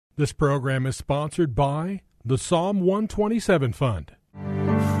This program is sponsored by the Psalm 127 Fund.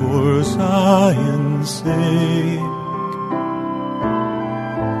 For Zion's sake,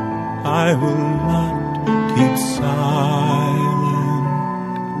 I will not keep silent.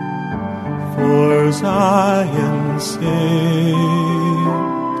 For Zion's sake,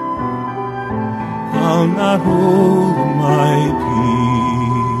 I'll not hold my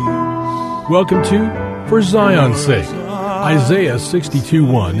peace. Welcome to For Zion's Sake. Isaiah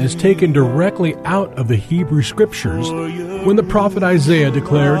 62:1 is taken directly out of the Hebrew Scriptures when the prophet Isaiah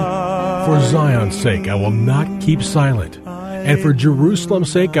declared, "For Zion's sake I will not keep silent, and for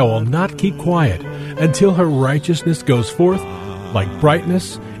Jerusalem's sake I will not keep quiet, until her righteousness goes forth like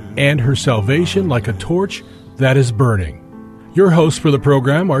brightness, and her salvation like a torch that is burning." Your hosts for the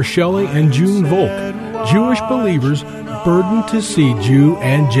program are Shelley and June Volk, Jewish believers burdened to see Jew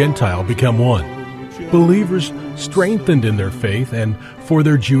and Gentile become one. Believers strengthened in their faith and for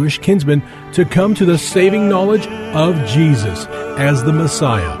their Jewish kinsmen to come to the saving knowledge of Jesus as the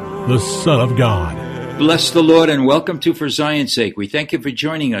Messiah, the Son of God. Bless the Lord and welcome to For Zion's Sake. We thank you for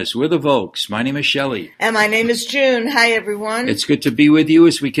joining us. We're the Volks. My name is Shelley. And my name is June. Hi, everyone. It's good to be with you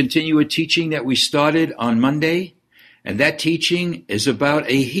as we continue a teaching that we started on Monday. And that teaching is about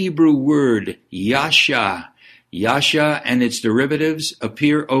a Hebrew word, Yasha. Yasha and its derivatives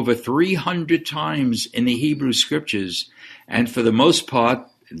appear over 300 times in the Hebrew Scriptures. And for the most part,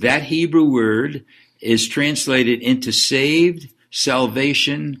 that Hebrew word is translated into saved,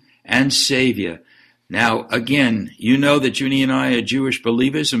 salvation, and Savior. Now, again, you know that Junie and I are Jewish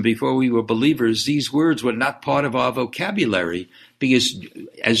believers, and before we were believers, these words were not part of our vocabulary, because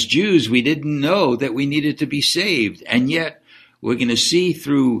as Jews, we didn't know that we needed to be saved. And yet, we're going to see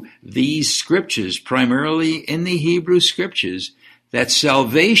through these scriptures, primarily in the Hebrew Scriptures, that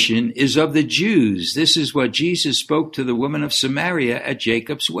salvation is of the Jews. This is what Jesus spoke to the woman of Samaria at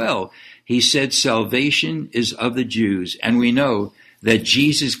Jacob's well. He said salvation is of the Jews. And we know that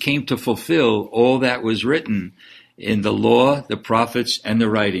Jesus came to fulfill all that was written in the law, the prophets, and the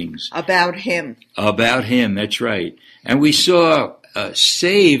writings. About him. About him, that's right. And we saw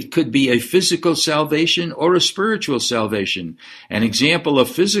saved could be a physical salvation or a spiritual salvation. An example of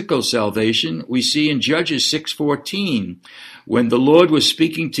physical salvation we see in Judges 6:14, when the Lord was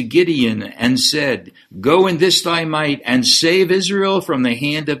speaking to Gideon and said, "Go in this thy might and save Israel from the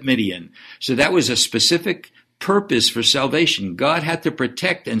hand of Midian." So that was a specific purpose for salvation. God had to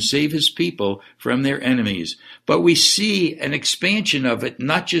protect and save his people from their enemies. But we see an expansion of it,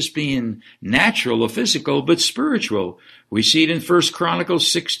 not just being natural or physical, but spiritual. We see it in 1 Chronicles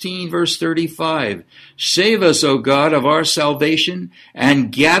 16, verse 35. "Save us, O God, of our salvation,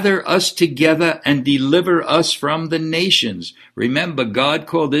 and gather us together and deliver us from the nations." Remember, God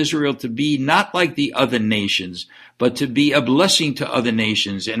called Israel to be not like the other nations, but to be a blessing to other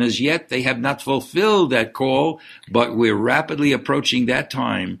nations. And as yet, they have not fulfilled that call, but we're rapidly approaching that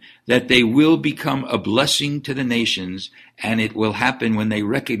time that they will become a blessing to the nations, and it will happen when they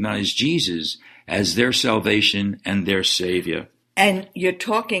recognize Jesus as their salvation and their Savior. And you're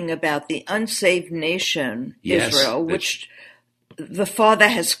talking about the unsaved nation, Yes, Israel, which the Father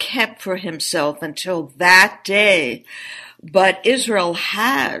has kept for himself until that day. But Israel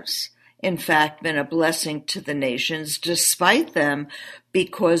has, in fact, been a blessing to the nations despite them,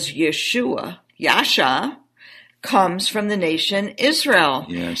 because Yeshua, Yasha, comes from the nation Israel.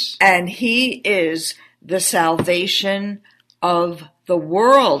 Yes. And he is the salvation of the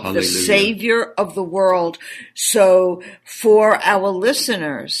world, Hallelujah. The Savior of the world. So for our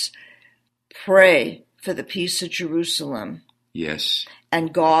listeners, pray for the peace of Jerusalem. Yes.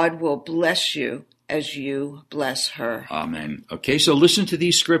 And God will bless you as you bless her. Amen. Okay, so listen to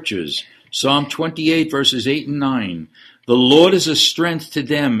these scriptures. Psalm 28, verses 8 and 9. "The Lord is a strength to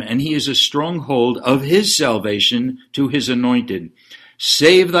them, and he is a stronghold of his salvation to his anointed.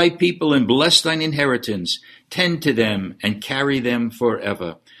 Save thy people and bless thine inheritance. Tend to them and carry them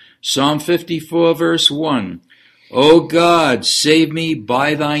forever." Psalm 54, verse 1. "O God, save me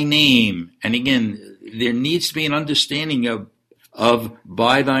by thy name." And again, there needs to be an understanding of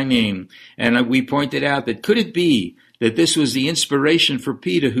by thy name. And we pointed out that could it be that this was the inspiration for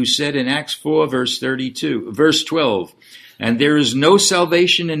Peter, who said in Acts 4, verse 12, "And there is no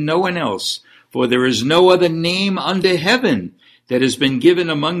salvation in no one else, for there is no other name under heaven that has been given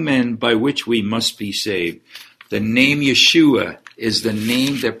among men by which we must be saved." The name Yeshua is the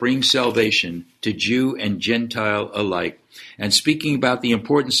name that brings salvation to Jew and Gentile alike. And speaking about the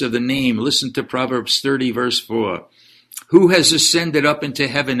importance of the name, listen to Proverbs 30, verse 4. "Who has ascended up into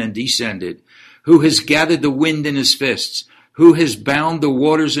heaven and descended? Who has gathered the wind in his fists? Who has bound the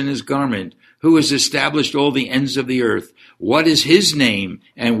waters in his garment? who has established all the ends of the earth? What is his name,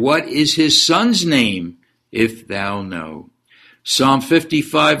 and what is his son's name, if thou know? Psalm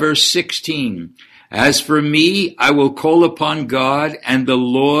 55, verse 16. As for me, I will call upon God, and the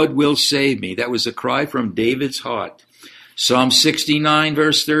Lord will save me. That was a cry from David's heart. Psalm 69,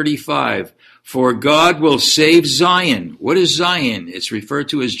 verse 35. For God will save Zion. What is Zion? It's referred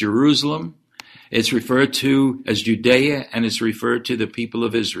to as Jerusalem. It's referred to as Judea, and it's referred to the people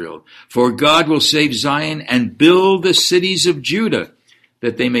of Israel. For God will save Zion and build the cities of Judah,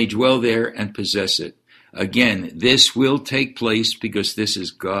 that they may dwell there and possess it. Again, this will take place because this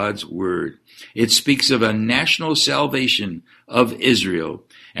is God's word. It speaks of a national salvation of Israel.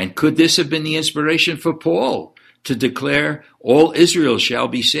 And could this have been the inspiration for Paul to declare all Israel shall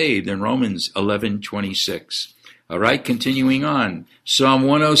be saved in Romans 11:26? All right, continuing on. Psalm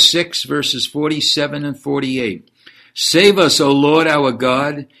 106, verses 47 and 48. Save us, O Lord our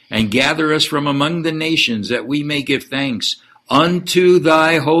God, and gather us from among the nations, that we may give thanks unto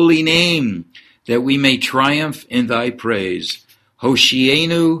thy holy name, that we may triumph in thy praise.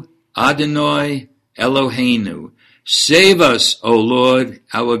 Hoshienu Adonai Eloheinu. Save us, O Lord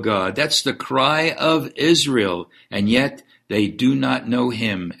our God. That's the cry of Israel, and yet they do not know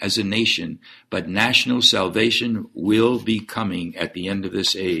him as a nation, but national salvation will be coming at the end of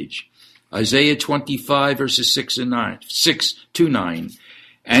this age. Isaiah 25, verses 6 to 9.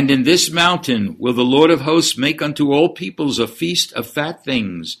 And in this mountain will the Lord of hosts make unto all peoples a feast of fat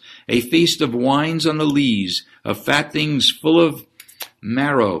things, a feast of wines on the lees, of fat things full of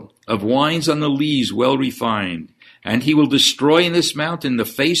marrow, of wines on the lees well refined. And he will destroy in this mountain the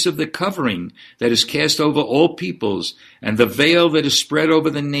face of the covering that is cast over all peoples, and the veil that is spread over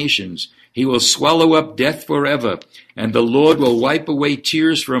the nations. He will swallow up death forever, and the Lord will wipe away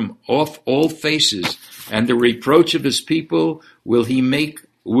tears from off all faces, and the reproach of his people will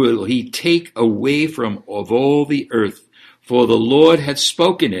he take away from of all the earth. For the Lord hath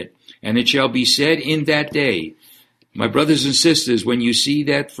spoken it, and it shall be said in that day. My brothers and sisters, when you see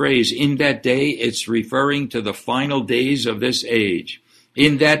that phrase, in that day, it's referring to the final days of this age.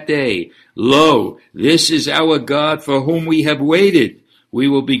 In that day, lo, this is our God for whom we have waited. We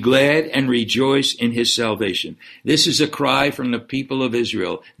will be glad and rejoice in his salvation. This is a cry from the people of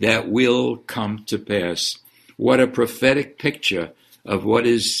Israel that will come to pass. What a prophetic picture of what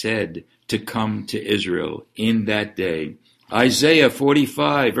is said to come to Israel in that day. Isaiah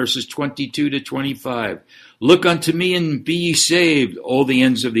 45, verses 22 to 25. Look unto me and be ye saved, all the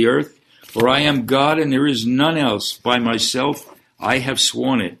ends of the earth. For I am God and there is none else. By myself I have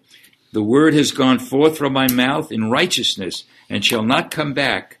sworn it. The word has gone forth from my mouth in righteousness, and shall not come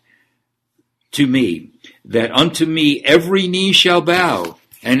back to me, that unto me every knee shall bow,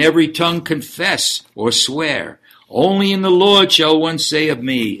 and every tongue confess or swear. Only in the Lord shall one say of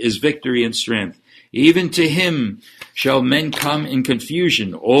me, is victory and strength. Even to him shall men come in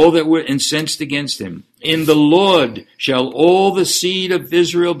confusion, all that were incensed against him. In the Lord shall all the seed of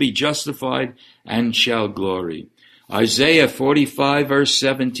Israel be justified, and shall glory. Isaiah 45, verse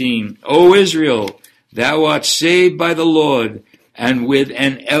 17. O Israel, thou art saved by the Lord, and with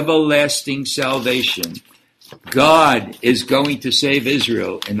an everlasting salvation. God is going to save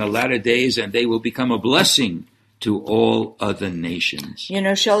Israel in the latter days, and they will become a blessing to all other nations. You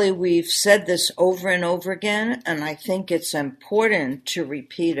know, Shelley, we've said this over and over again, and I think it's important to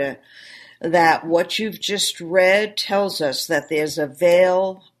repeat it, that what you've just read tells us that there's a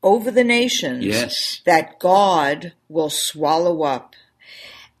veil over the nations, yes, that God will swallow up.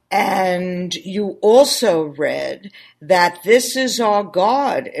 And you also read that this is our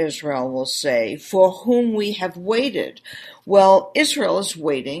God, Israel will say, for whom we have waited. Well, Israel is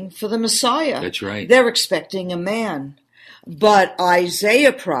waiting for the Messiah. That's right. They're expecting a man. But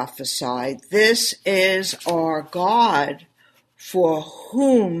Isaiah prophesied, this is our God for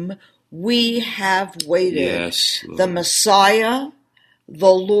whom we have waited. Yes, Lord. The Messiah,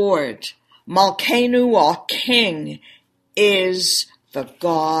 the Lord, Malkeinu, our King, is the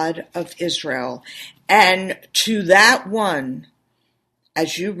God of Israel. And to that one,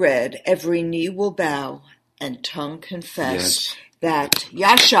 as you read, every knee will bow and tongue confess that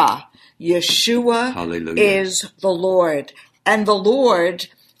Yeshua Hallelujah. is the Lord. And the Lord,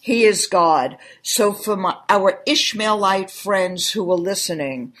 he is God. So for our Ishmaelite friends who are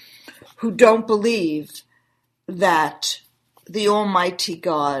listening, who don't believe that the Almighty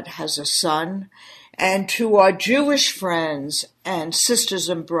God has a son, and to our Jewish friends and sisters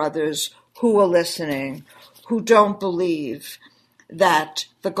and brothers who are listening, who don't believe that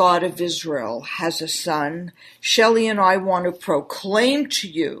the God of Israel has a son, Shelley and I want to proclaim to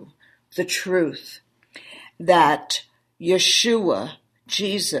you the truth that Yeshua,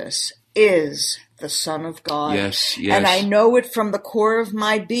 Jesus, is the Son of God. Yes, yes. And I know it from the core of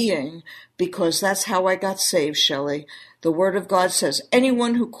my being because that's how I got saved, Shelley. The Word of God says,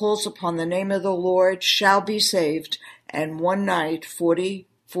 anyone who calls upon the name of the Lord shall be saved. And one night,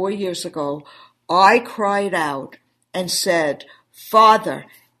 44 years ago, I cried out and said, Father,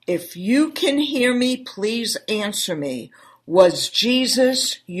 if you can hear me, please answer me. Was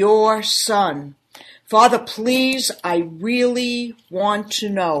Jesus your son? Father, please, I really want to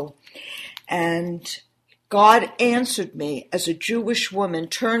know. And God answered me as a Jewish woman,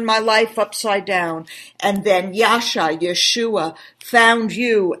 turned my life upside down, and then Yeshua, found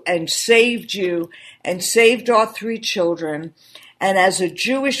you and saved our 3 children. And as a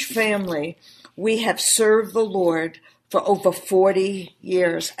Jewish family, we have served the Lord for over 40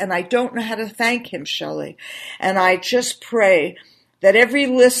 years. And I don't know how to thank him, Shelley. And I just pray that every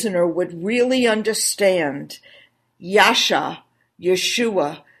listener would really understand Yeshua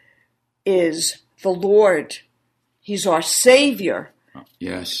is the Lord. He's our Savior.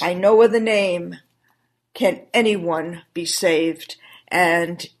 Yes. By no other name can anyone be saved.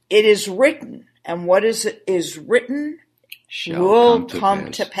 And it is written. And what is written will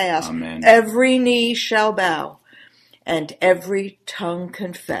come to pass. Amen. Every knee shall bow and every tongue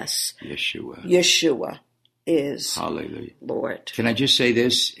confess. Yeshua is Hallelujah. Lord. Can I just say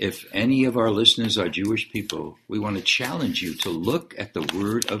this? If any of our listeners are Jewish people, we want to challenge you to look at the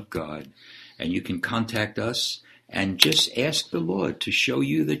Word of God. And you can contact us and just ask the Lord to show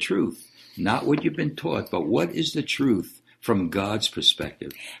you the truth. Not what you've been taught, but what is the truth from God's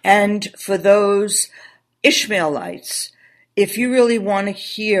perspective. And for those Ishmaelites, if you really want to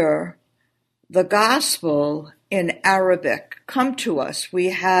hear the gospel in Arabic, come to us.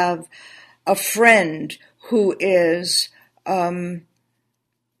 We have a friend who is an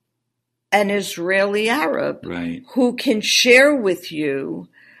Israeli Arab, right, who can share with you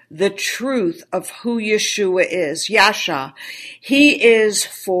the truth of who Yeshua is. Yasha. He is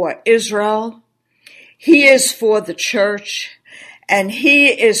for Israel. He is for the church. And he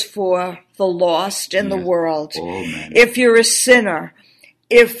is for the lost in the world. Amen. If you're a sinner,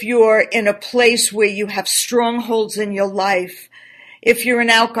 if you're in a place where you have strongholds in your life, if you're an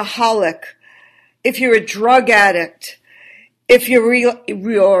alcoholic, if you're a drug addict, if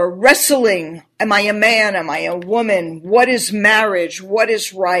you're wrestling, am I a man, am I a woman, what is marriage, what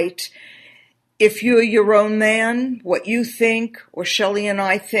is right? If you're your own man, what you think or Shelley and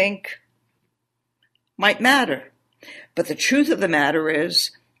I think might matter. But the truth of the matter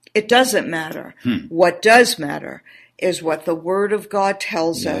is, it doesn't matter. What does matter is what the Word of God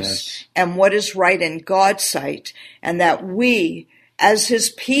tells us and what is right in God's sight, and that we, as His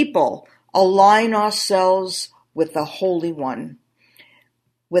people, align ourselves with the Holy One,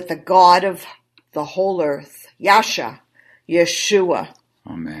 with the God of the whole earth, Yeshua.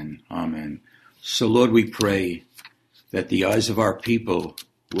 Amen. Amen. So, Lord, we pray that the eyes of our people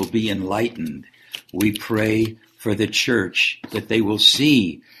will be enlightened. We pray for the church that they will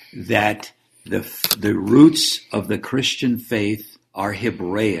see that the roots of the Christian faith are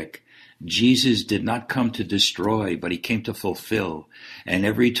Hebraic. Jesus did not come to destroy, but he came to fulfill. And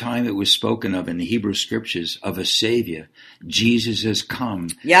every time it was spoken of in the Hebrew Scriptures of a Savior, Jesus has come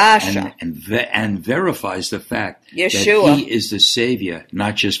and verifies the fact that he is the Savior,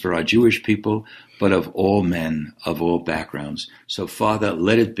 not just for our Jewish people, but of all men, of all backgrounds. So, Father,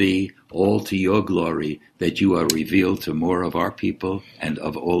 let it be all to your glory that you are revealed to more of our people and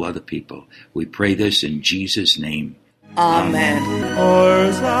of all other people. We pray this in Jesus' name. Amen.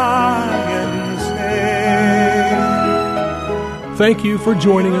 For Zion's sake. Thank you for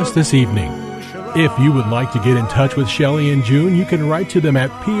joining us this evening. If you would like to get in touch with Shelley and June, you can write to them at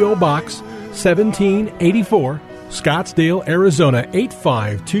P.O. Box 1784, Scottsdale, Arizona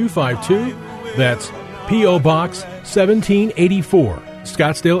 85252. That's P.O. Box 1784,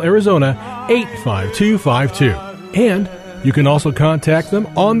 Scottsdale, Arizona 85252. And you can also contact them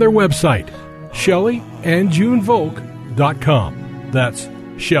on their website, ShelleyandJuneVolk.com. That's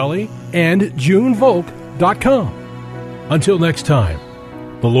ShelleyandJuneVolk.com. Until next time,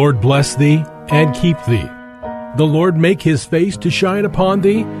 the Lord bless thee and keep thee. The Lord make his face to shine upon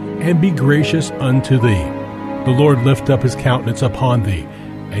thee and be gracious unto thee. The Lord lift up his countenance upon thee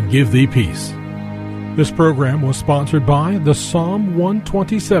and give thee peace. This program was sponsored by the Psalm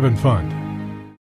 127 Fund.